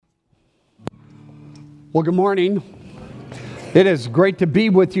Well, good morning. It is great to be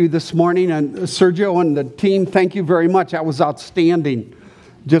with you this morning. And Sergio and the team, thank you very much. That was outstanding.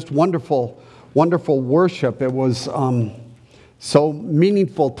 Just wonderful, wonderful worship. It was so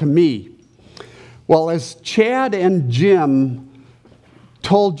meaningful to me. Well, as Chad and Jim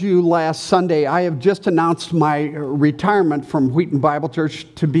told you last Sunday, I have just announced my retirement from Wheaton Bible Church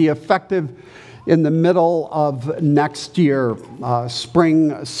to be effective in the middle of next year.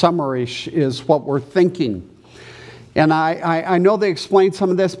 Spring, summerish is what we're thinking. And I know they explained some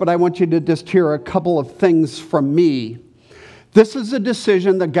of this, but I want you to just hear a couple of things from me. This is a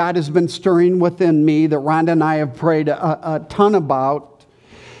decision that God has been stirring within me, that Rhonda and I have prayed a ton about.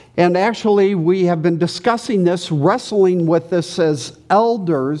 And actually, we have been discussing this, wrestling with this as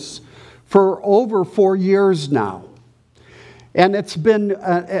elders for over 4 years now. And it's been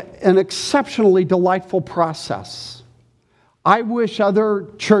an exceptionally delightful process. I wish other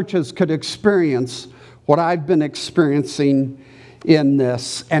churches could experience what I've been experiencing in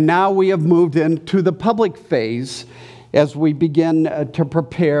this. And now we have moved into the public phase as we begin to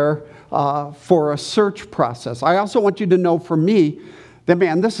prepare for a search process. I also want you to know for me that,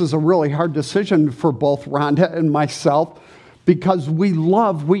 man, this is a really hard decision for both Rhonda and myself, because we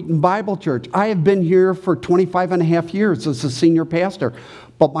love Wheaton Bible Church. I have been here for 25 and a half years as a senior pastor,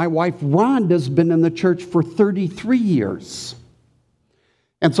 but my wife Rhonda's been in the church for 33 years.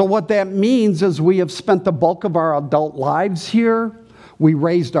 And so what that means is we have spent the bulk of our adult lives here. We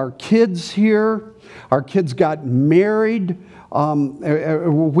raised our kids here. Our kids got married at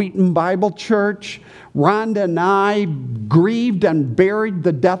Wheaton Bible Church. Rhonda and I grieved and buried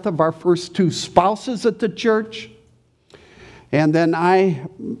the death of our first two spouses at the church. And then I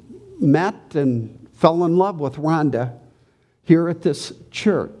met and fell in love with Rhonda here at this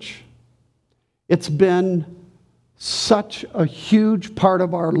church. It's been such a huge part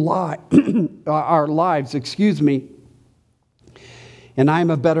of our lives, And I am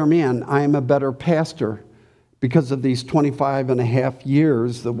a better man. I am a better pastor because of these 25 and a half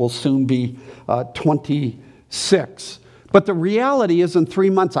years that will soon be 26. But the reality is, in 3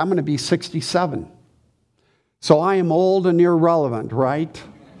 months, I'm going to be 67. So I am old and irrelevant, right?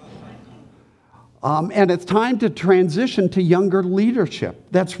 And it's time to transition to younger leadership.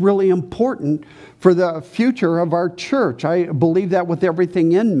 That's really important for the future of our church. I believe that with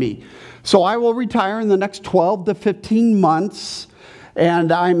everything in me. So I will retire in the next 12 to 15 months,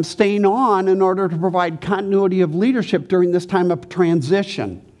 and I'm staying on in order to provide continuity of leadership during this time of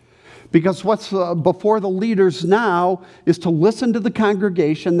transition. Because what's before the leaders now is to listen to the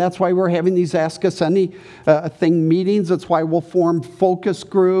congregation. That's why we're having these Ask Us Anything meetings. That's why we'll form focus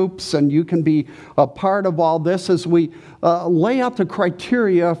groups, and you can be a part of all this as we lay out the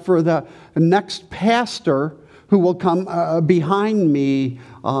criteria for the next pastor who will come behind me,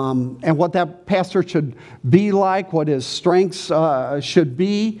 and what that pastor should be like, what his strengths should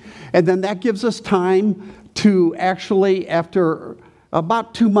be. And then that gives us time to actually, after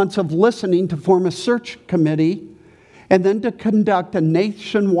about 2 months of listening, to form a search committee, and then to conduct a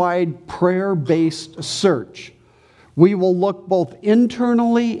nationwide prayer-based search. We will look both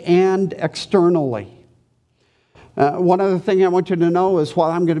internally and externally. One other thing I want you to know is, while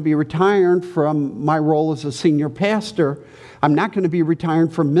I'm going to be retiring from my role as a senior pastor, I'm not going to be retiring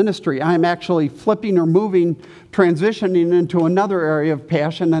from ministry. I'm actually flipping or transitioning into another area of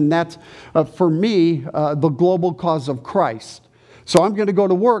passion, and that's, for me, the global cause of Christ. So I'm going to go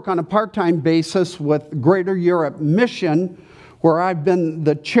to work on a part-time basis with Greater Europe Mission, where I've been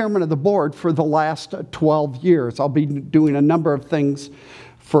the chairman of the board for the last 12 years. I'll be doing a number of things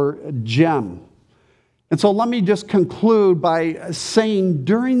for GEM. And so let me just conclude by saying,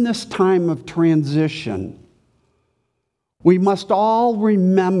 during this time of transition, we must all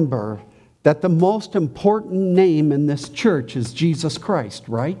remember that the most important name in this church is Jesus Christ,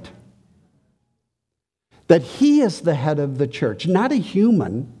 right? That He is the head of the church, not a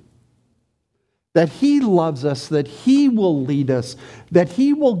human. That He loves us, that He will lead us, that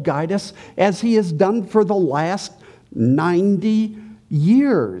He will guide us as He has done for the last 90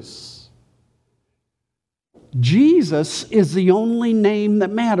 years. Jesus is the only name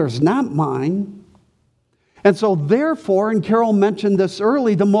that matters, not mine. And so therefore, and Carol mentioned this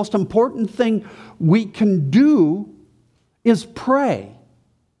early, the most important thing we can do is pray.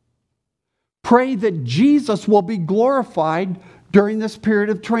 Pray that Jesus will be glorified during this period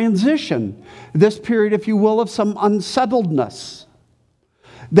of transition, this period, if you will, of some unsettledness.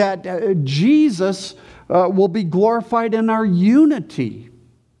 That Jesus will be glorified in our unity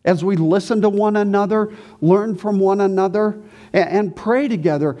as we listen to one another, learn from one another, and pray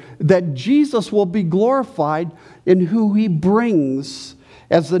together. That Jesus will be glorified in who He brings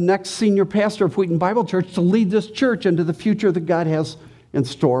as the next senior pastor of Wheaton Bible Church to lead this church into the future that God has in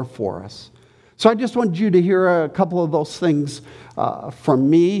store for us. So I just wanted you to hear a couple of those things from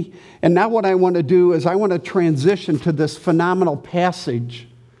me. And now what I want to do is I want to transition to this phenomenal passage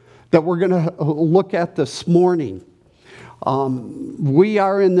that we're going to look at this morning. We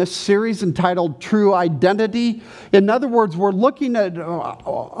are in this series entitled True Identity. In other words, we're looking at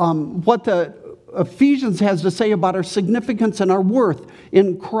what the Ephesians has to say about our significance and our worth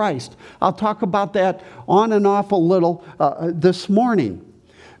in Christ. I'll talk about that on and off a little this morning.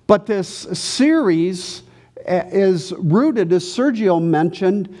 But this series is rooted, as Sergio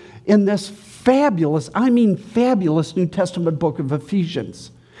mentioned, in this fabulous New Testament book of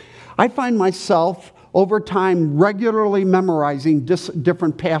Ephesians. I find myself over time regularly memorizing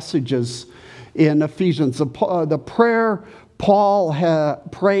different passages in Ephesians. The prayer Paul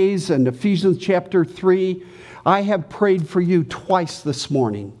prays in Ephesians chapter 3, I have prayed for you twice this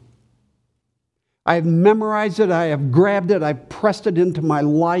morning. I have memorized it, I have grabbed it, I've pressed it into my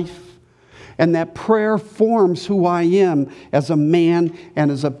life, and that prayer forms who I am as a man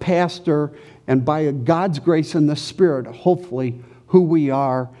and as a pastor, and by God's grace and the Spirit, hopefully, who we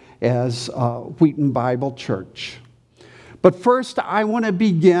are as Wheaton Bible Church. But first, I want to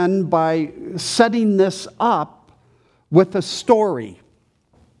begin by setting this up with a story.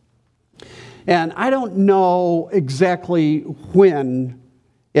 And I don't know exactly when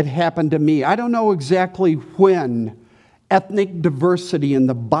it happened to me. I don't know exactly when ethnic diversity in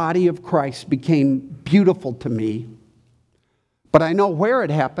the body of Christ became beautiful to me, but I know where it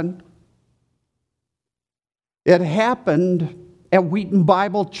happened. It happened at Wheaton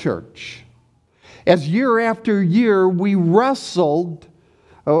Bible Church. As year after year, we wrestled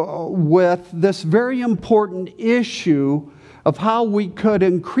with this very important issue of how we could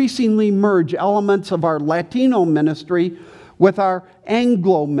increasingly merge elements of our Latino ministry with our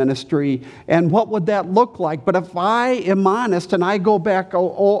Anglo ministry, and what would that look like? But if I am honest, and I go back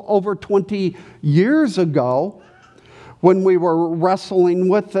over 20 years ago, when we were wrestling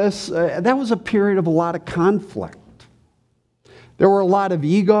with this, that was a period of a lot of conflict. There were a lot of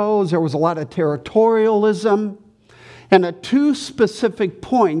egos, there was a lot of territorialism, and at two specific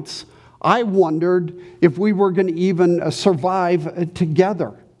points, I wondered if we were going to even survive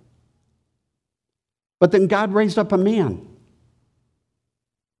together. But then God raised up a man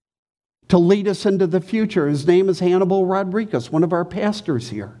to lead us into the future. His name is Hannibal Rodriguez, one of our pastors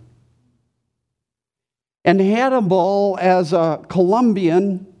here. And Hannibal, as a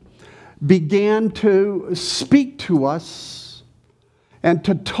Colombian, began to speak to us and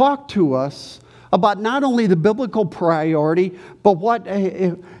to talk to us about not only the biblical priority, but what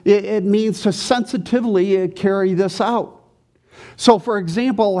it means to sensitively carry this out. So, for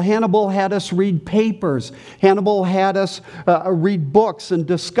example, Hannibal had us read papers. Hannibal had us read books and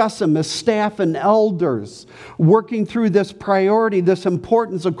discuss them as staff and elders, working through this priority, this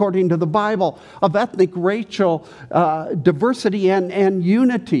importance, according to the Bible, of ethnic, racial diversity and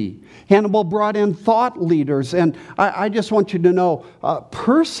unity. Hannibal brought in thought leaders, and I just want you to know,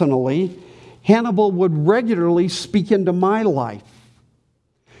 personally, Hannibal would regularly speak into my life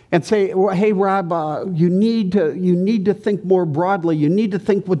and say, well, hey, Rob, you need to think more broadly. You need to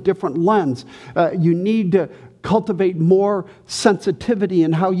think with different lens. You need to cultivate more sensitivity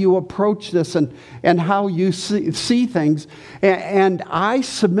in how you approach this and how you see things. And I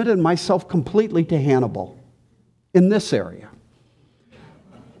submitted myself completely to Hannibal in this area.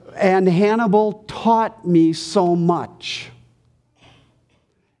 And Hannibal taught me so much.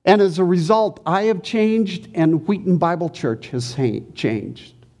 And as a result, I have changed and Wheaton Bible Church has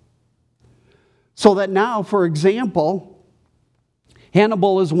changed. So that now, for example,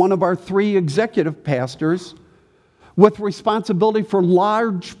 Hannibal is one of our 3 executive pastors with responsibility for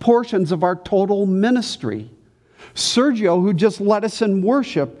large portions of our total ministry. Sergio, who just led us in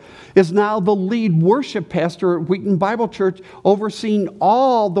worship, is now the lead worship pastor at Wheaton Bible Church, overseeing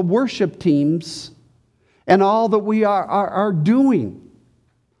all the worship teams and all that we are doing.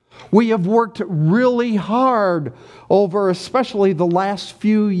 We have worked really hard over especially the last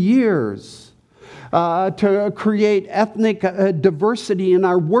few years to create ethnic diversity in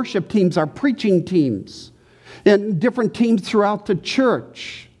our worship teams, our preaching teams, and different teams throughout the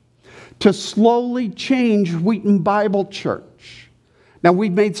church to slowly change Wheaton Bible Church. Now,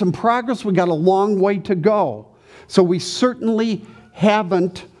 we've made some progress. We've got a long way to go. So we certainly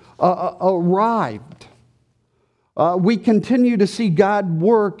haven't arrived. We continue to see God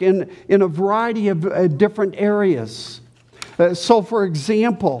work in a variety of different areas. So, for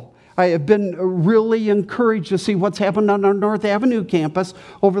example, I have been really encouraged to see what's happened on our North Avenue campus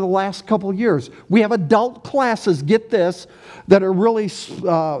over the last couple years. We have adult classes, get this, that are really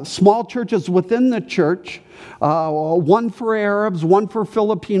small churches within the church. One for Arabs, one for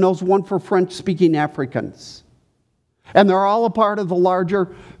Filipinos, one for French-speaking Africans. And they're all a part of the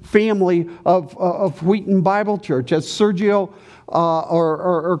larger family of Wheaton Bible Church. As Sergio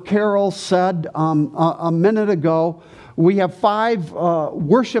or Carol said a minute ago, we have 5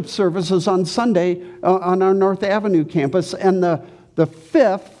 worship services on Sunday on our North Avenue campus, and the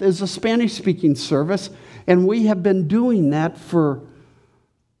 5th is a Spanish-speaking service, and we have been doing that for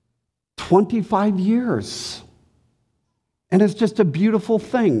 25 years. And it's just a beautiful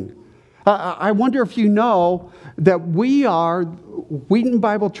thing. I wonder if you know that Wheaton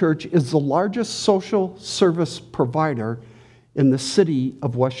Bible Church is the largest social service provider in the city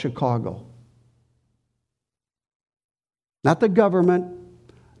of West Chicago. Not the government,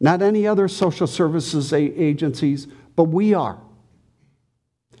 not any other social services agencies, but we are.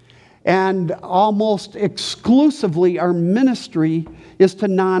 And almost exclusively our ministry is to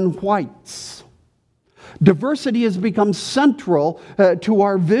non-whites. Diversity has become central to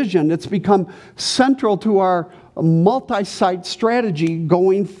our vision. It's become central to our multi-site strategy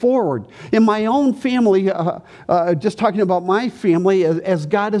going forward. In my own family, just talking about my family, as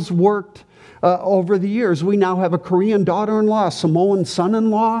God has worked over the years, we now have a Korean daughter-in-law, a Samoan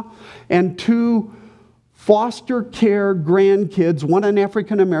son-in-law, and 2 foster care grandkids, one an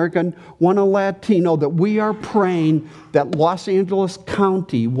African-American, one a Latino, that we are praying that Los Angeles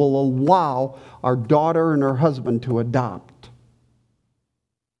County will allow our daughter and her husband to adopt.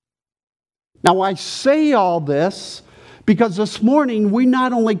 Now, I say all this because this morning we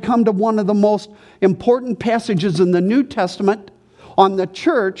not only come to one of the most important passages in the New Testament on the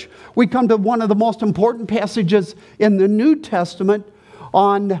church, we come to one of the most important passages in the New Testament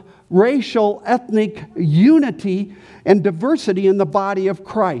on racial, ethnic unity and diversity in the body of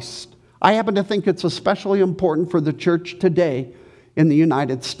Christ. I happen to think it's especially important for the church today in the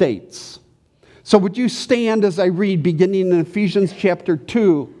United States. So would you stand as I read, beginning in Ephesians chapter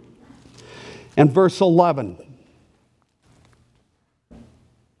 2 and verse 11.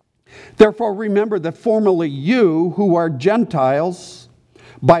 Therefore remember that formerly you, who are Gentiles,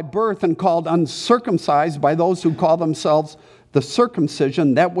 by birth and called uncircumcised by those who call themselves the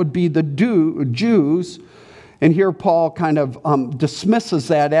circumcision, that would be the Jews. And here Paul kind of dismisses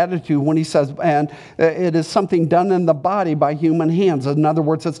that attitude when he says, and it is something done in the body by human hands. In other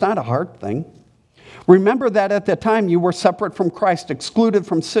words, it's not a hard thing. Remember that at the time you were separate from Christ, excluded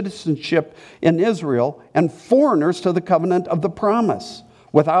from citizenship in Israel, and foreigners to the covenant of the promise,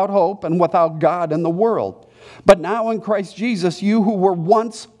 without hope and without God in the world. But now in Christ Jesus, you who were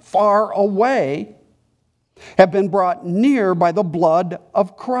once far away have been brought near by the blood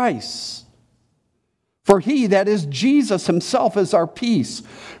of Christ. For he, that is Jesus himself, is our peace,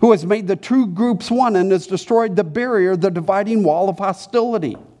 who has made the two groups one and has destroyed the barrier, the dividing wall of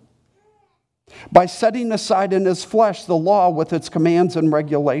hostility, by setting aside in his flesh the law with its commands and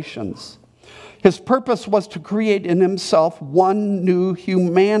regulations. His purpose was to create in himself one new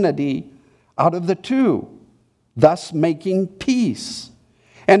humanity out of the two, thus making peace,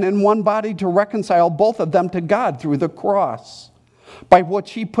 and in one body to reconcile both of them to God through the cross, by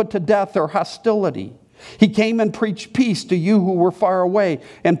which he put to death their hostility. He came and preached peace to you who were far away,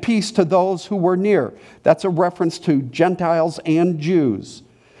 and peace to those who were near. That's a reference to Gentiles and Jews.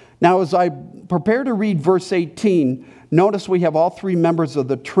 Now, as I prepare to read verse 18, notice we have all 3 members of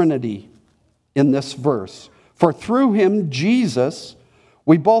the Trinity in this verse. For through him, Jesus,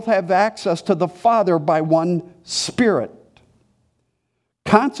 we both have access to the Father by one Spirit.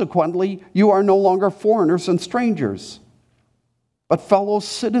 Consequently, you are no longer foreigners and strangers, but fellow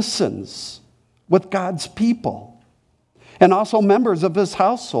citizens with God's people, and also members of his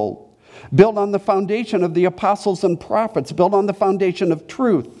household, built on the foundation of the apostles and prophets, built on the foundation of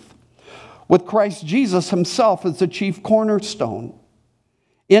truth, with Christ Jesus himself as the chief cornerstone.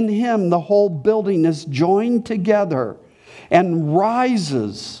 In him, the whole building is joined together and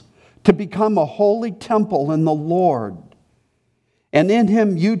rises to become a holy temple in the Lord. And in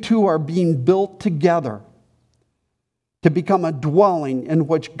him, you two are being built together to become a dwelling in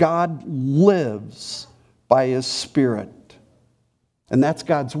which God lives by his Spirit. And that's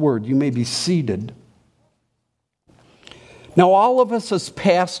God's word. You may be seated. Now, all of us as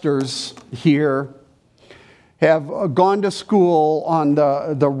pastors here have gone to school on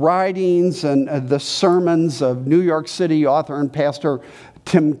the writings and the sermons of New York City author and pastor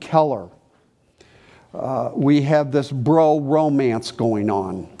Tim Keller. We have this bro romance going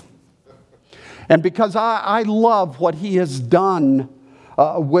on. And because I love what he has done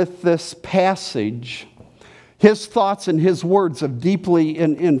with this passage, his thoughts and his words have deeply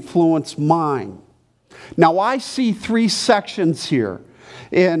influenced mine. Now, I see three sections here.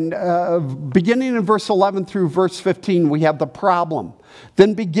 Beginning in verse 11 through verse 15, we have the problem.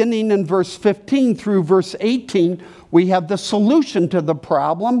 Then beginning in verse 15 through verse 18, we have the solution to the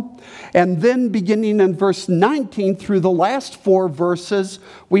problem. And then beginning in verse 19 through the last four verses,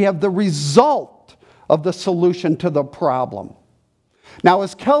 we have the result of the solution to the problem. Now,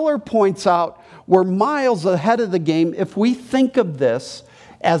 as Keller points out, we're miles ahead of the game if we think of this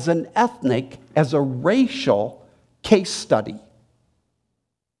as an ethnic, as a racial case study.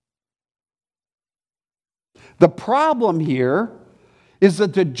 The problem here is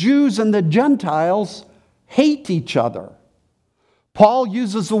that the Jews and the Gentiles hate each other. Paul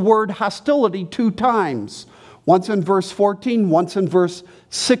uses the word hostility 2 times. Once in verse 14, once in verse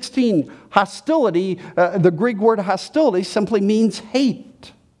 16. Hostility, the Greek word hostility simply means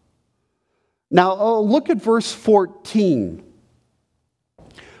hate. Now, look at verse 14.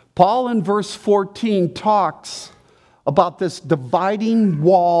 Paul in verse 14 talks about this dividing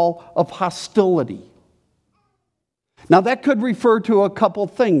wall of hostility. Now, that could refer to a couple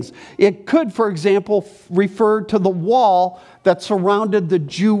things. It could, for example, refer to the wall that surrounded the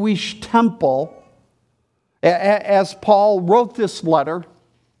Jewish temple as Paul wrote this letter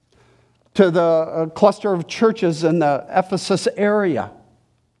to the cluster of churches in the Ephesus area.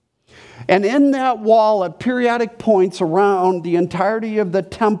 And in that wall, at periodic points around the entirety of the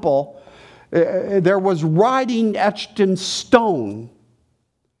temple, there was writing etched in stone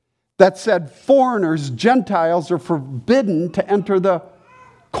that said, foreigners, Gentiles, are forbidden to enter the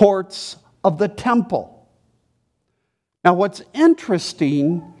courts of the temple. Now, what's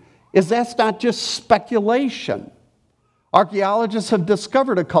interesting is that's not just speculation. Archaeologists have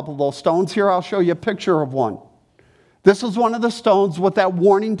discovered a couple of those stones. Here, I'll show you a picture of one. This is one of the stones with that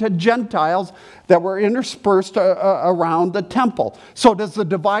warning to Gentiles that were interspersed around the temple. So does the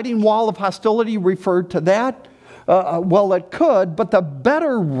dividing wall of hostility refer to that? Well, it could, but the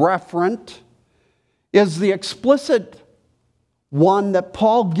better referent is the explicit one that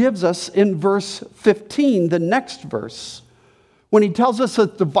Paul gives us in verse 15, the next verse, when he tells us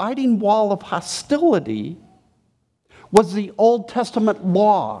that the dividing wall of hostility was the Old Testament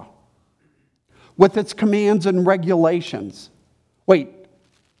law with its commands and regulations. Wait,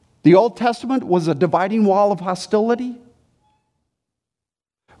 the Old Testament was a dividing wall of hostility?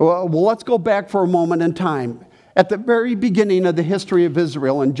 Well, let's go back for a moment in time. At the very beginning of the history of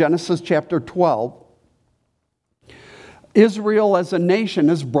Israel, in Genesis chapter 12, Israel as a nation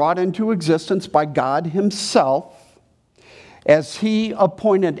is brought into existence by God himself as he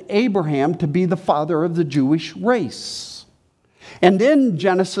appointed Abraham to be the father of the Jewish race. And in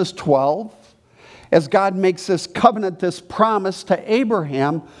Genesis 12, as God makes this covenant, this promise to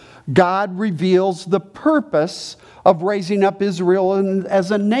Abraham, God reveals the purpose of raising up Israel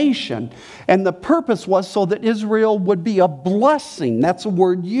as a nation. And the purpose was so that Israel would be a blessing, that's a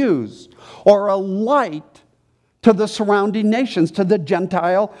word used, or a light to the surrounding nations, to the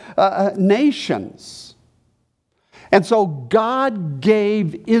Gentile nations. And so God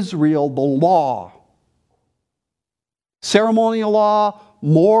gave Israel the law, ceremonial law,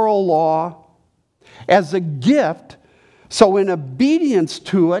 moral law, as a gift, so in obedience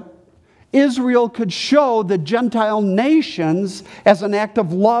to it, Israel could show the Gentile nations as an act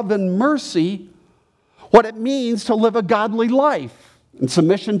of love and mercy what it means to live a godly life in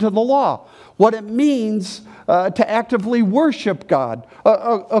submission to the law, what it means to actively worship God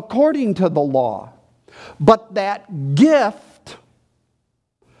according to the law. But that gift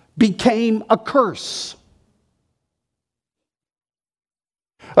became a curse,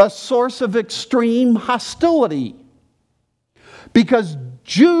 a source of extreme hostility, because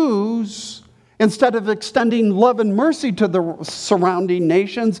Jews, instead of extending love and mercy to the surrounding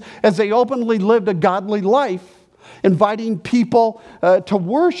nations as they openly lived a godly life, inviting people to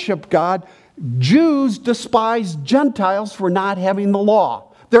worship God, Jews despised Gentiles for not having the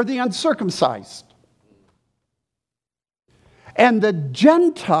law. They're the uncircumcised. And the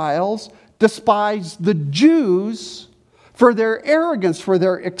Gentiles despised the Jews for their arrogance, for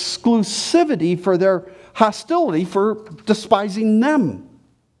their exclusivity, for their hostility, for despising them.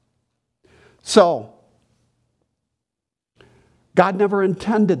 So, God never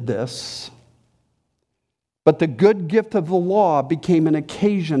intended this, but the good gift of the law became an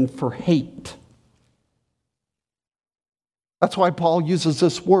occasion for hate. That's why Paul uses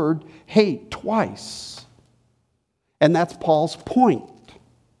this word, hate, twice. And that's Paul's point.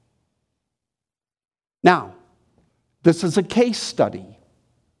 Now, this is a case study.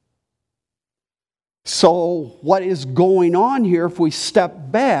 So what is going on here, if we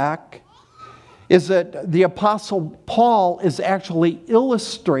step back, is that the Apostle Paul is actually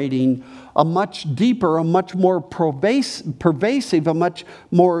illustrating a much deeper, a much more pervasive, a much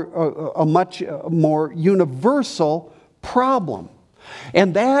more universal problem.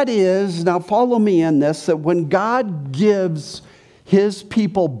 And that is, now follow me in this, that when God gives His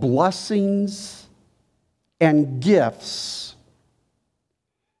people blessings and gifts,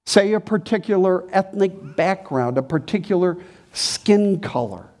 say a particular ethnic background, a particular skin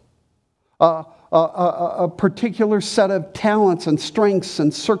color, a particular set of talents and strengths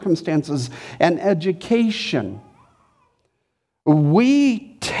and circumstances and education,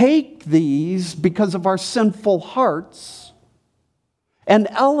 we take these because of our sinful hearts and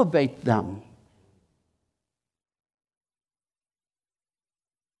elevate them.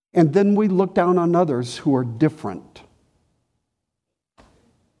 And then we look down on others who are different.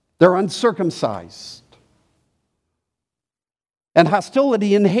 They're uncircumcised. And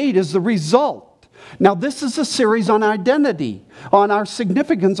hostility and hate is the result. Now, this is a series on identity, on our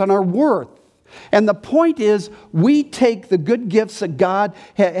significance, on our worth. And the point is, we take the good gifts that God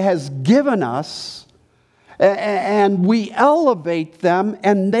has given us and we elevate them,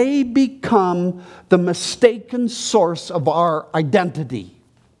 and they become the mistaken source of our identity.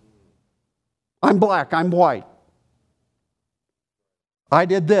 I'm black, I'm white. I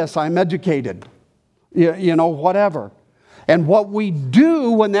did this, I'm educated. You know, whatever. And what we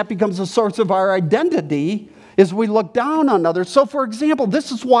do when that becomes a source of our identity is we look down on others. So, for example,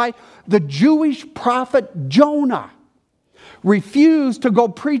 this is why the Jewish prophet Jonah refused to go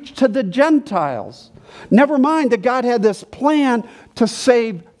preach to the Gentiles. Never mind that God had this plan to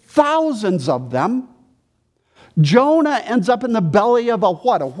save thousands of them. Jonah ends up in the belly of a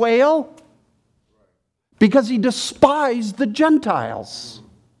what? A whale? Because he despised the Gentiles.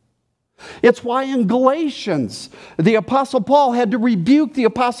 It's why in Galatians, the Apostle Paul had to rebuke the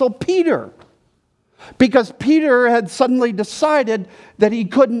Apostle Peter. Because Peter had suddenly decided that he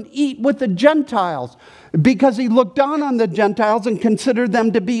couldn't eat with the Gentiles. Because he looked down on the Gentiles and considered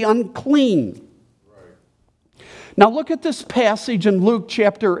them to be unclean. Right. Now look at this passage in Luke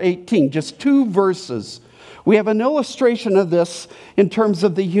chapter 18, just 2 verses. We have an illustration of this in terms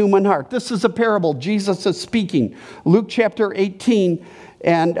of the human heart. This is a parable. Jesus is speaking. Luke chapter 18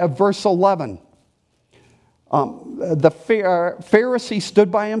 and verse 11. The Pharisee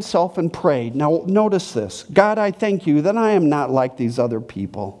stood by himself and prayed. Now notice this. God, I thank you that I am not like these other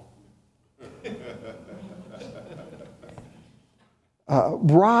people.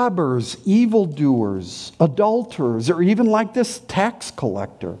 Robbers, evildoers, adulterers, or even like this tax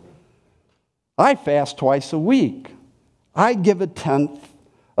collector. I fast twice a week. I give a tenth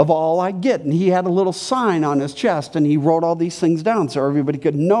of all I get. And he had a little sign on his chest, and he wrote all these things down so everybody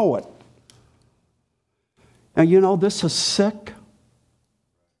could know it. Now, you know, this is sick.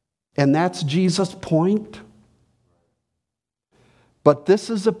 And that's Jesus' point. But this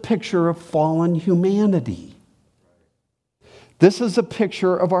is a picture of fallen humanity. This is a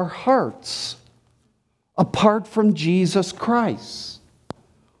picture of our hearts apart from Jesus Christ.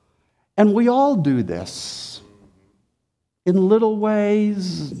 And we all do this in little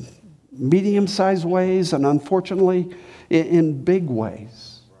ways, medium-sized ways, and unfortunately in big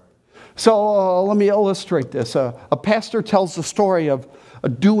ways. So let me illustrate this. A pastor tells the story of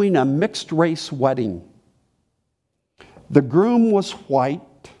doing a mixed-race wedding. The groom was white.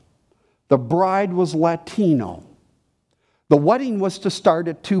 The bride was Latino. The wedding was to start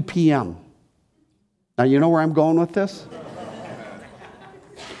at 2 p.m. Now, you know where I'm going with this?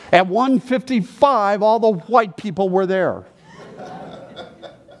 At 1:55, all the white people were there.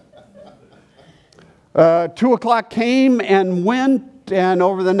 2 o'clock came and went, and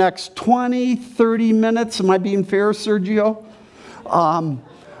over the next 20, 30 minutes, am I being fair, Sergio?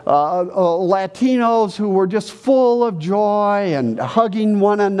 Latinos who were just full of joy and hugging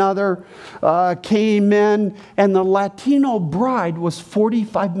one another came in, and the Latino bride was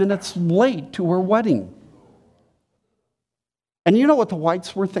 45 minutes late to her wedding. And you know what the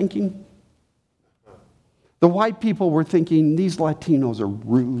whites were thinking? The white people were thinking, these Latinos are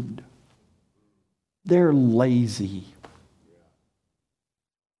rude. They're lazy.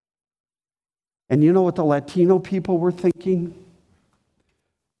 And you know what the Latino people were thinking?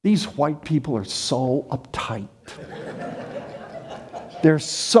 These white people are so uptight. They're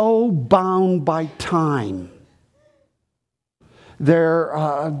so bound by time. They're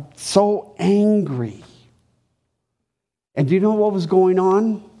so angry. And do you know what was going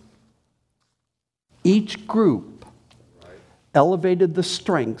on? Each group elevated the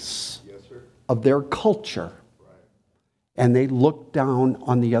strengths of their culture, and they looked down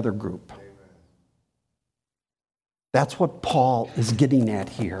on the other group. That's what Paul is getting at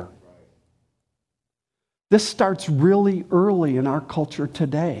here. This starts really early in our culture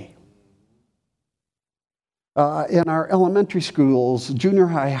today. In our elementary schools, junior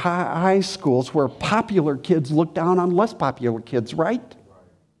high schools, where popular kids look down on less popular kids, right?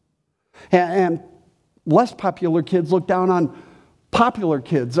 And less popular kids look down on popular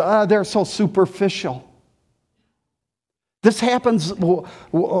kids. They're so superficial. This happens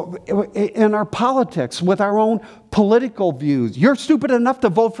in our politics with our own political views. You're stupid enough to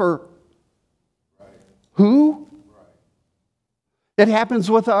vote for who? It happens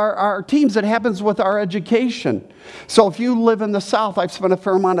with our teams. It happens with our education. So if you live in the South, I've spent a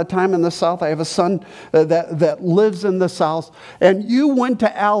fair amount of time in the South. I have a son that lives in the South. And you went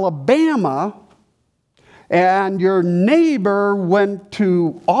to Alabama, and your neighbor went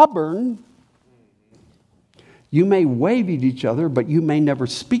to Auburn. You may wave at each other, but you may never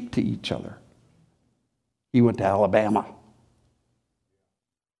speak to each other. He went to Alabama.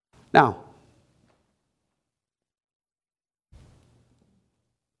 Now,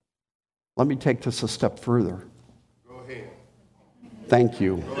 let me take this a step further. Go ahead. Thank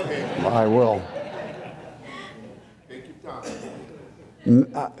you. Go ahead. I will. Take your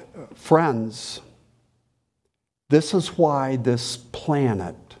time. Friends, this is why this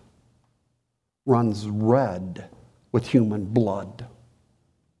planet runs red with human blood.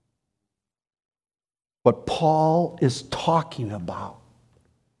 What Paul is talking about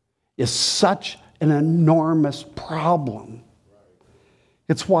is such an enormous problem.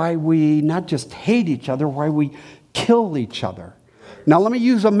 It's why we not just hate each other, why we kill each other. Now let me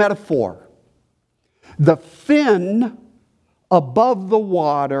use a metaphor. The fin above the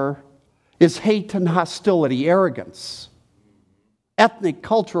water is hate and hostility, arrogance, ethnic,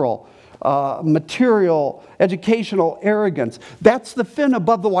 cultural, material, educational arrogance. That's the fin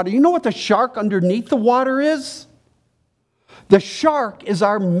above the water. You know what the shark underneath the water is? The shark is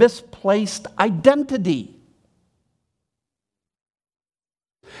our misplaced identity.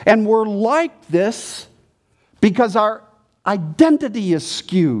 And we're like this because our identity is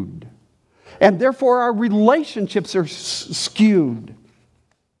skewed. And therefore our relationships are skewed.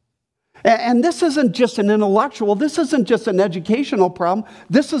 And this isn't just an intellectual, this isn't just an educational problem,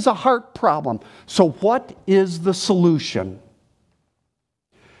 this is a heart problem. So what is the solution?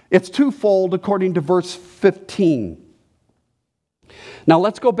 It's twofold according to verse 15. Now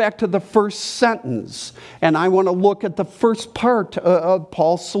let's go back to the first sentence, and I want to look at the first part of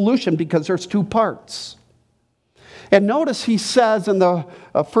Paul's solution because there's two parts. And notice he says in the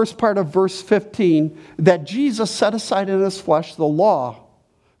first part of verse 15 that Jesus set aside in his flesh the law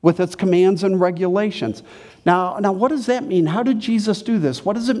with its commands and regulations. Now, what does that mean? How did Jesus do this?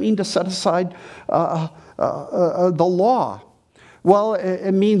 What does it mean to set aside the law? Well,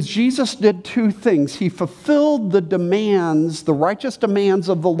 it means Jesus did two things. He fulfilled the demands, the righteous demands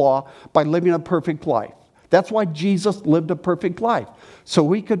of the law by living a perfect life. That's why Jesus lived a perfect life, so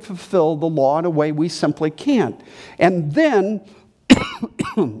we could fulfill the law in a way we simply can't. And then,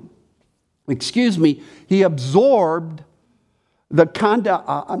 he absorbed the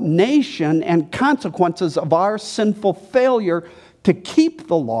condemnation and consequences of our sinful failure to keep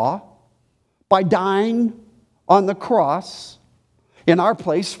the law by dying on the cross in our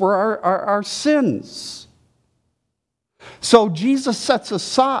place for our sins. So Jesus sets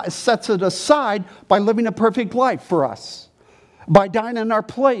it aside by living a perfect life for us, by dying in our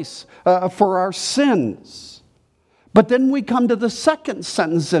place for our sins. But then we come to the second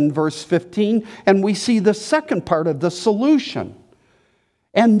sentence in verse 15, and we see the second part of the solution.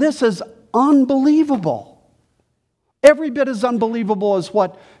 And this is unbelievable. Every bit as unbelievable as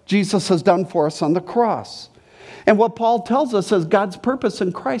what Jesus has done for us on the cross. And what Paul tells us is God's purpose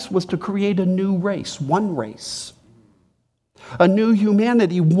in Christ was to create a new race, one race. A new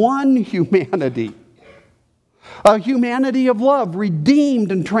humanity, one humanity. A humanity of love,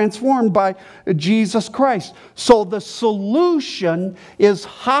 redeemed and transformed by Jesus Christ. So the solution is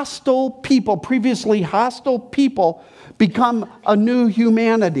hostile people, previously hostile people, become a new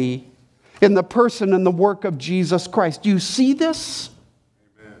humanity in the person and the work of Jesus Christ. Do you see this?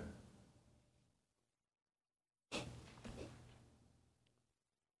 Amen.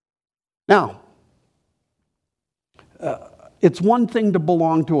 Now, it's one thing to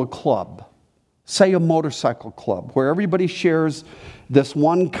belong to a club, say a motorcycle club, where everybody shares this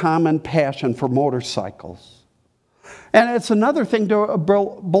one common passion for motorcycles. And it's another thing to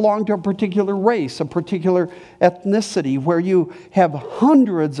belong to a particular race, a particular ethnicity, where you have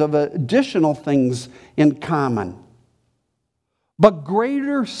hundreds of additional things in common. But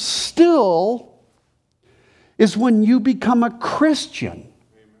greater still is when you become a Christian.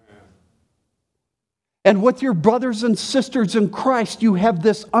 Amen. And with your brothers and sisters in Christ, you have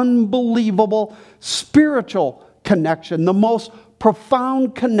this unbelievable spiritual connection, the most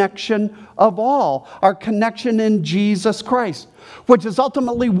profound connection of all, our connection in Jesus Christ, which is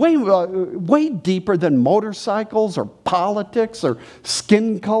ultimately way deeper than motorcycles or politics or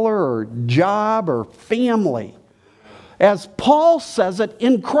skin color or job or family. As Paul says it,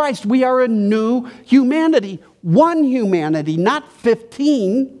 in Christ, we are a new humanity, one humanity, not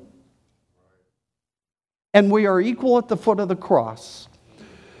 15. And we are equal at the foot of the cross.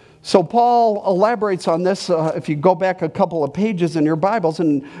 So Paul elaborates on this, if you go back a couple of pages in your Bibles,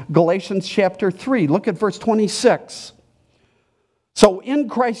 in Galatians chapter 3. Look at verse 26. So in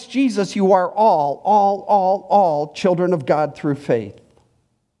Christ Jesus you are all children of God through faith.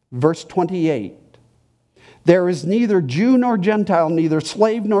 Verse 28. There is neither Jew nor Gentile, neither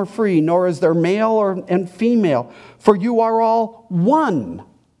slave nor free, nor is there male and female, for you are all one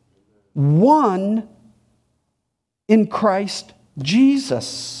in Christ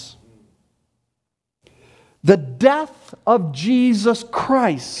Jesus. The death of Jesus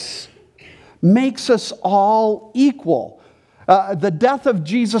Christ makes us all equal. The death of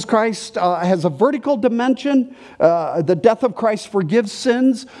Jesus Christ has a vertical dimension. The death of Christ forgives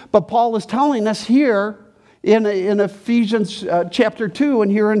sins. But Paul is telling us here in Ephesians chapter 2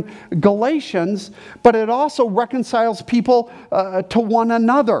 and here in Galatians, but it also reconciles people to one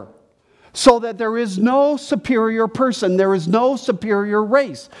another. So that there is no superior person, there is no superior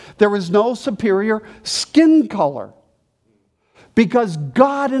race, there is no superior skin color. Because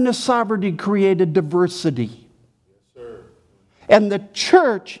God in His sovereignty created diversity. Yes, sir. And the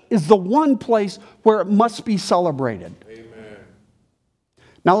church is the one place where it must be celebrated. Amen.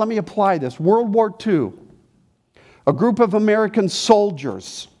 Now let me apply this. World War II, a group of American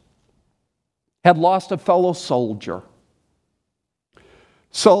soldiers had lost a fellow soldier.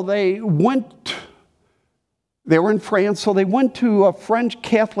 So they were in France, so they went to a French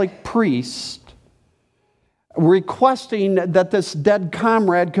Catholic priest requesting that this dead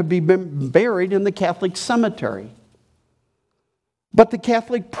comrade could be buried in the Catholic cemetery. But the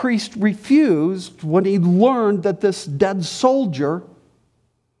Catholic priest refused when he learned that this dead soldier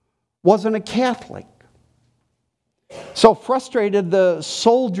wasn't a Catholic. So frustrated, the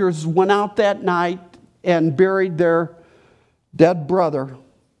soldiers went out that night and buried their dead brother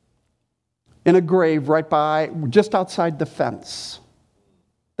in a grave just outside the fence.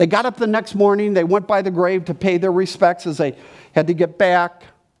 They got up the next morning, they went by the grave to pay their respects as they had to get back,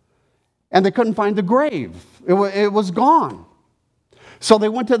 and they couldn't find the grave. It was gone. So they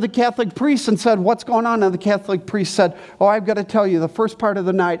went to the Catholic priest and said, "What's going on?" And the Catholic priest said, "Oh, I've got to tell you, the first part of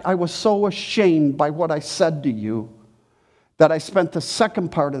the night, I was so ashamed by what I said to you that I spent the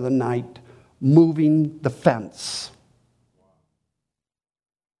second part of the night moving the fence."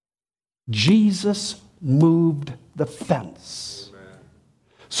 Jesus moved the fence. Amen.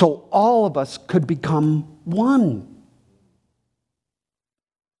 So all of us could become one.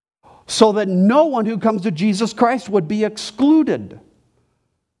 So that no one who comes to Jesus Christ would be excluded.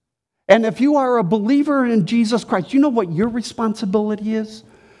 And if you are a believer in Jesus Christ, you know what your responsibility is?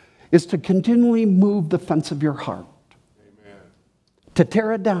 Is to continually move the fence of your heart. Amen. To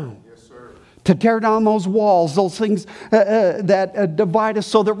tear it down. Yes, sir. To tear down those walls, those things that divide us,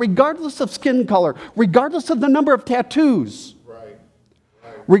 so that regardless of skin color, regardless of the number of tattoos, Right.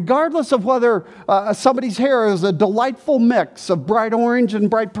 regardless of whether somebody's hair is a delightful mix of bright orange and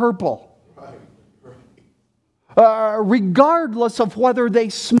bright purple, Right. regardless of whether they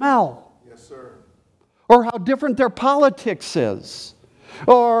smell, Yes, sir. or how different their politics is,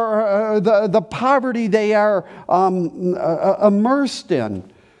 or the poverty they are immersed in,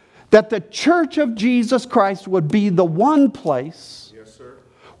 that the church of Jesus Christ would be the one place Yes, sir.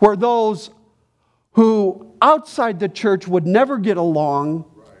 where those who outside the church would never get along,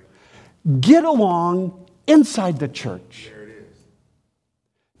 get along inside the church. There it is.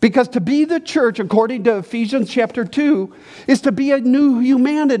 Because to be the church, according to Ephesians chapter 2, is to be a new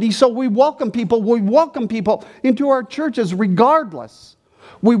humanity. So we welcome people into our churches regardless.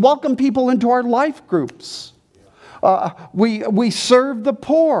 We welcome people into our life groups. We serve the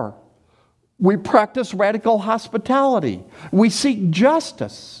poor. We practice radical hospitality. We seek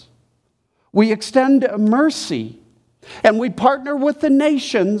justice. We extend mercy. And we partner with the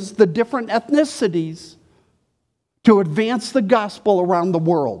nations, the different ethnicities, to advance the gospel around the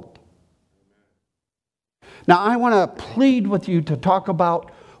world. Now, I want to plead with you to talk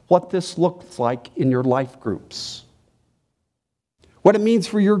about what this looks like in your life groups. What it means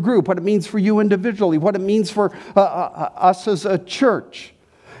for your group, what it means for you individually, what it means for us as a church.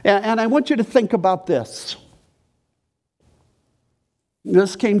 And I want you to think about this.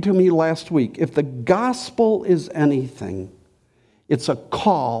 This came to me last week. If the gospel is anything, it's a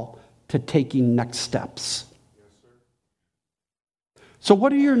call to taking next steps. So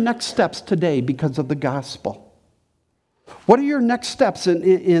what are your next steps today because of the gospel? What are your next steps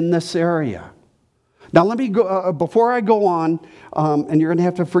in this area? Now let me go, before I go on, and you're going to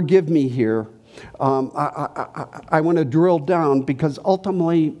have to forgive me here, I want to drill down because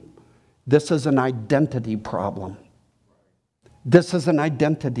ultimately this is an identity problem. This is an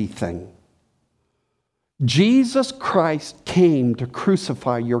identity thing. Jesus Christ came to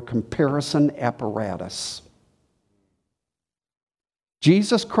crucify your comparison apparatus.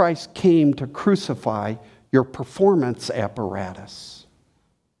 Jesus Christ came to crucify your performance apparatus,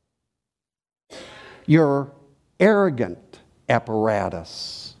 your arrogant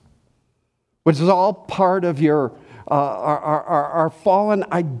apparatus, which is all part of your our fallen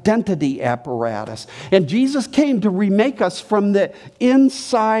identity apparatus. And Jesus came to remake us from the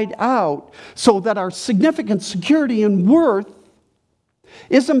inside out so that our significance, security, and worth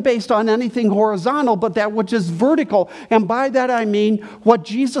isn't based on anything horizontal, but that which is vertical. And by that I mean what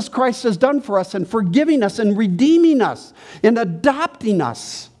Jesus Christ has done for us in forgiving us and redeeming us and adopting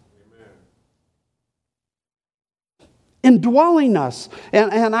us. Indwelling us.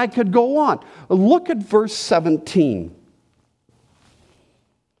 And I could go on. Look at verse 17.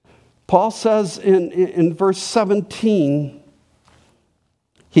 Paul says in verse 17,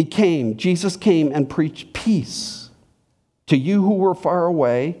 Jesus came and preached peace to you who were far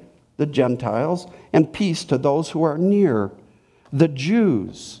away, the Gentiles, and peace to those who are near, the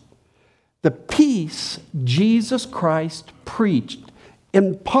Jews. The peace Jesus Christ preached,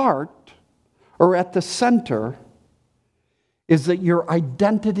 in part, or at the center, is that your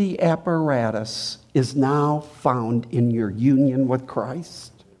identity apparatus is now found in your union with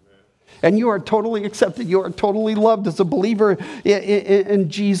Christ. And you are totally accepted. You are totally loved as a believer in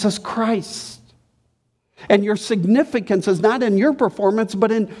Jesus Christ. And your significance is not in your performance,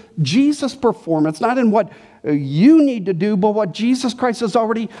 but in Jesus' performance. Not in what you need to do, but what Jesus Christ has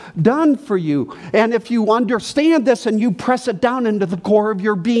already done for you. And if you understand this and you press it down into the core of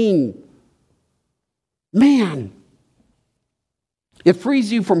your being, man, it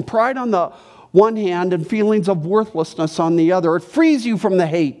frees you from pride on the one hand and feelings of worthlessness on the other. It frees you from the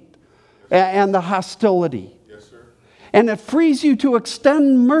hate and the hostility. Yes, sir. And it frees you to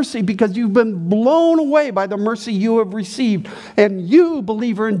extend mercy because you've been blown away by the mercy you have received. And you,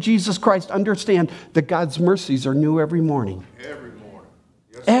 believer in Jesus Christ, understand that God's mercies are new every morning. Every morning.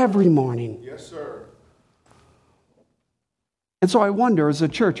 Yes, every morning. Yes, sir. And so I wonder, as a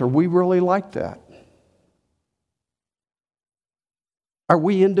church, are we really like that? Are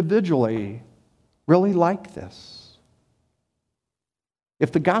we individually really like this?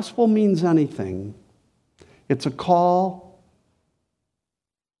 If the gospel means anything, it's a call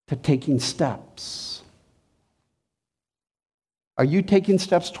to taking steps. Are you taking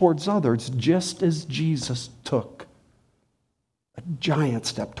steps towards others just as Jesus took a giant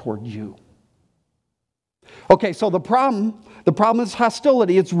step toward you? Okay, so the problem is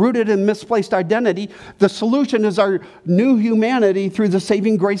hostility. It's rooted in misplaced identity. The solution is our new humanity through the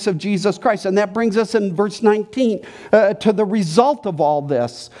saving grace of Jesus Christ. And that brings us in verse 19 to the result of all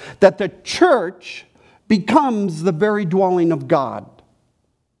this, that the church becomes the very dwelling of God.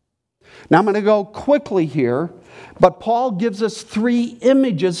 Now I'm going to go quickly here, but Paul gives us 3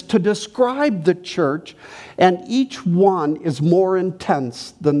 images to describe the church, and each one is more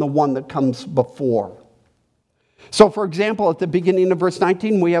intense than the one that comes before. So, for example, at the beginning of verse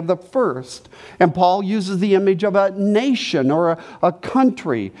 19, we have the first. And Paul uses the image of a nation or a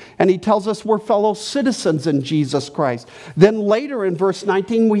country. And he tells us we're fellow citizens in Jesus Christ. Then later in verse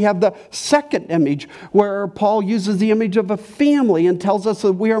 19, we have the second image where Paul uses the image of a family and tells us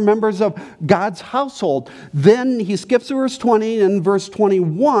that we are members of God's household. Then he skips to verse 20 and verse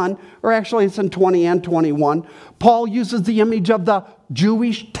 21, or actually it's in 20 and 21, Paul uses the image of the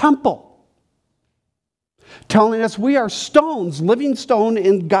Jewish temple, telling us we are stones, living stone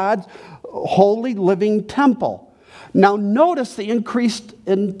in God's holy living temple. Now notice the increased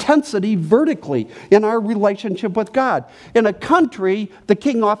intensity vertically in our relationship with God. In a country, the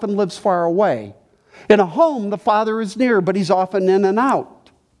king often lives far away. In a home, the father is near, but he's often in and out.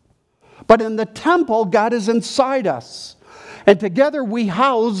 But in the temple, God is inside us. And together we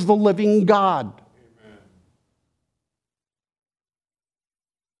house the living God. Amen.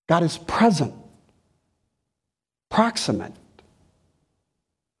 God is present. Proximate.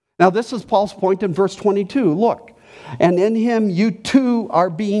 Now this is Paul's point in verse 22. Look, and in him you too are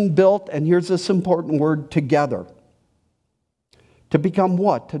being built, and here's this important word, together. To become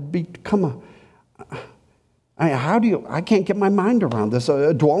what? To become I can't get my mind around this,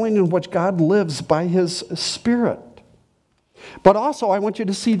 a dwelling in which God lives by his Spirit. But also, I want you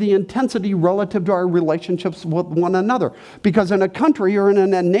to see the intensity relative to our relationships with one another. Because in a country or in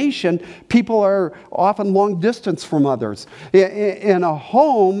a nation, people are often long distance from others. In a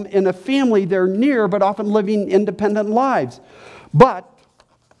home, in a family, they're near, but often living independent lives. But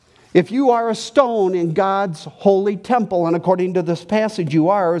if you are a stone in God's holy temple, and according to this passage you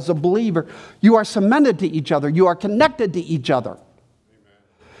are as a believer, you are cemented to each other. You are connected to each other. Amen.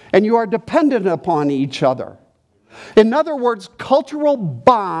 And you are dependent upon each other. In other words, cultural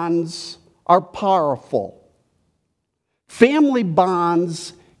bonds are powerful. Family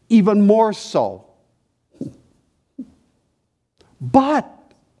bonds even more so.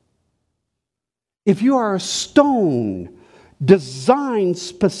 But if you are a stone designed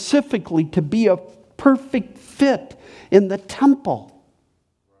specifically to be a perfect fit in the temple,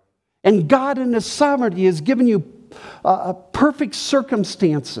 and God in His sovereignty has given you perfect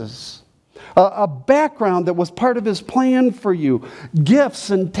circumstances, a background that was part of His plan for you,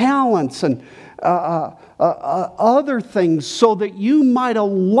 gifts and talents and other things so that you might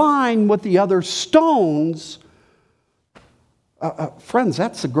align with the other stones. Friends,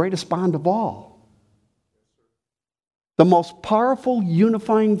 that's the greatest bond of all. The most powerful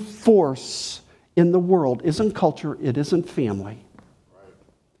unifying force in the world isn't culture, it isn't family.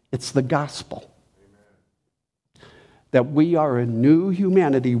 It's the gospel. That we are a new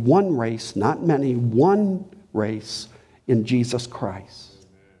humanity, one race, not many, one race in Jesus Christ.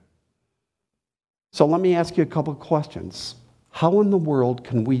 Amen. So let me ask you a couple of questions. How in the world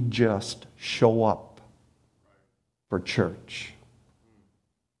can we just show up for church?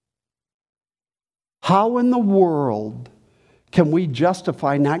 How in the world can we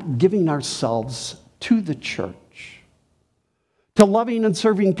justify not giving ourselves to the church? To loving and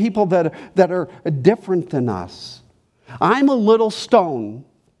serving people that are different than us? I'm a little stone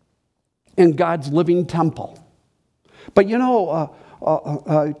in God's living temple. But you know,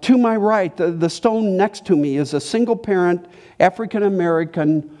 to my right, the stone next to me is a single-parent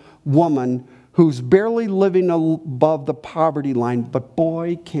African-American woman who's barely living above the poverty line, but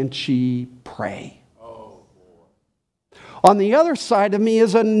boy, can she pray. Oh, boy. On the other side of me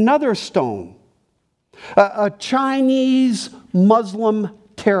is another stone, a Chinese Muslim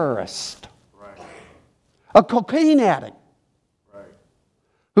terrorist. A cocaine addict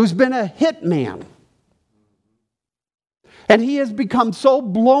who's been a hitman. And he has become so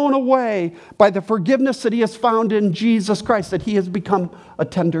blown away by the forgiveness that he has found in Jesus Christ that he has become a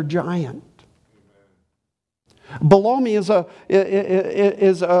tender giant. Amen. Below me is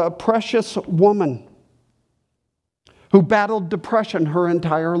a precious woman who battled depression her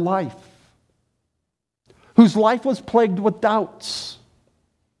entire life, whose life was plagued with doubts,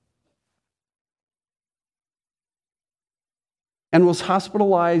 and was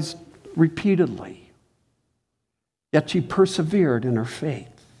hospitalized repeatedly. Yet she persevered in her faith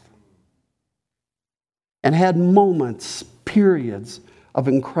and had moments, periods of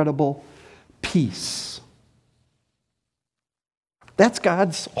incredible peace. That's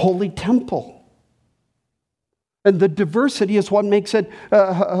God's holy temple. And the diversity is what makes it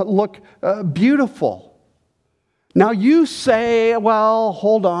look beautiful. Now you say, well,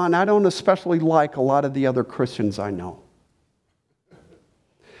 hold on, I don't especially like a lot of the other Christians I know.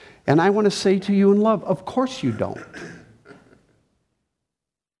 And I want to say to you in love, of course you don't.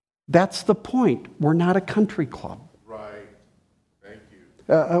 That's the point. We're not a country club. Right. Thank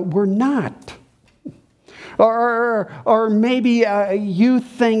you. We're not. Or maybe you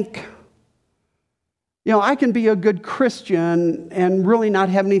think, you know, I can be a good Christian and really not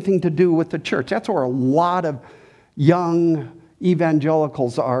have anything to do with the church. That's where a lot of young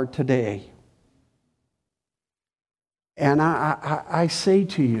evangelicals are today. And I say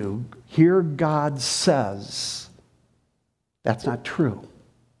to you, here God says, that's not true.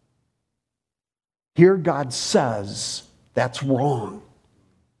 Here God says, that's wrong.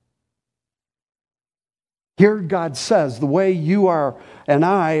 Here God says, the way you are and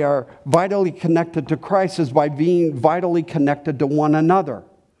I are vitally connected to Christ is by being vitally connected to one another.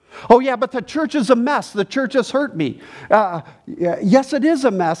 Oh yeah, but the church is a mess. The church has hurt me. Yes, it is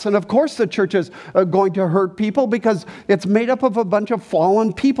a mess. And of course the church is going to hurt people because it's made up of a bunch of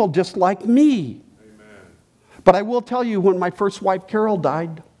fallen people just like me. Amen. But I will tell you, when my first wife, Carol,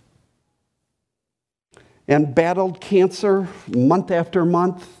 died and battled cancer month after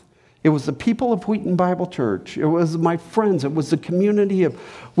month, it was the people of Wheaton Bible Church. It was my friends. It was the community of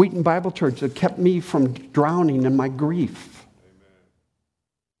Wheaton Bible Church that kept me from drowning in my grief.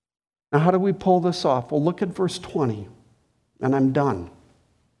 Now, how do we pull this off? Well, look at verse 20, and I'm done.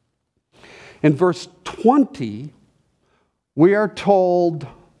 In verse 20, we are told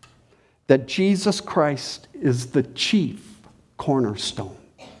that Jesus Christ is the chief cornerstone.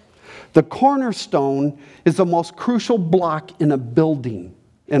 The cornerstone is the most crucial block in a building,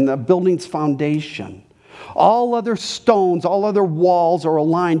 in the building's foundation. All other stones, all other walls are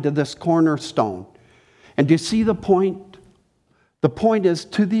aligned to this cornerstone. And do you see the point? The point is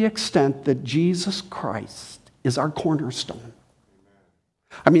to the extent that Jesus Christ is our cornerstone.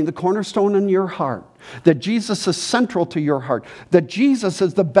 I mean, the cornerstone in your heart, that Jesus is central to your heart, that Jesus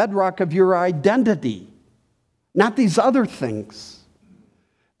is the bedrock of your identity, not these other things,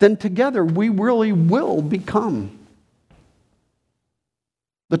 then together we really will become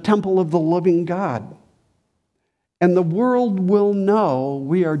the temple of the living God. And the world will know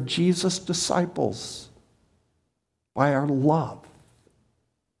we are Jesus' disciples by our love,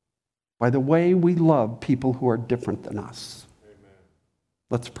 by the way we love people who are different than us. Amen.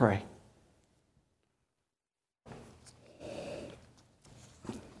 Let's pray.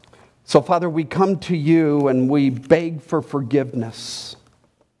 So, Father, we come to you and we beg for forgiveness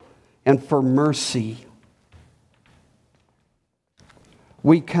and for mercy.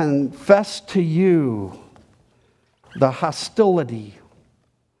 We confess to you the hostility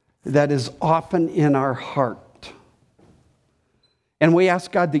that is often in our heart. And we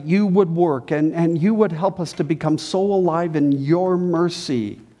ask, God, that you would work and you would help us to become so alive in your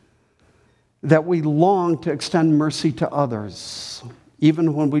mercy that we long to extend mercy to others,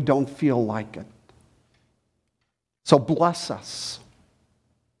 even when we don't feel like it. So bless us.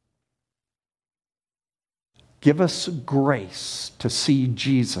 Give us grace to see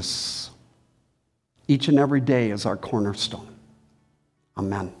Jesus each and every day as our cornerstone.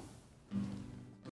 Amen.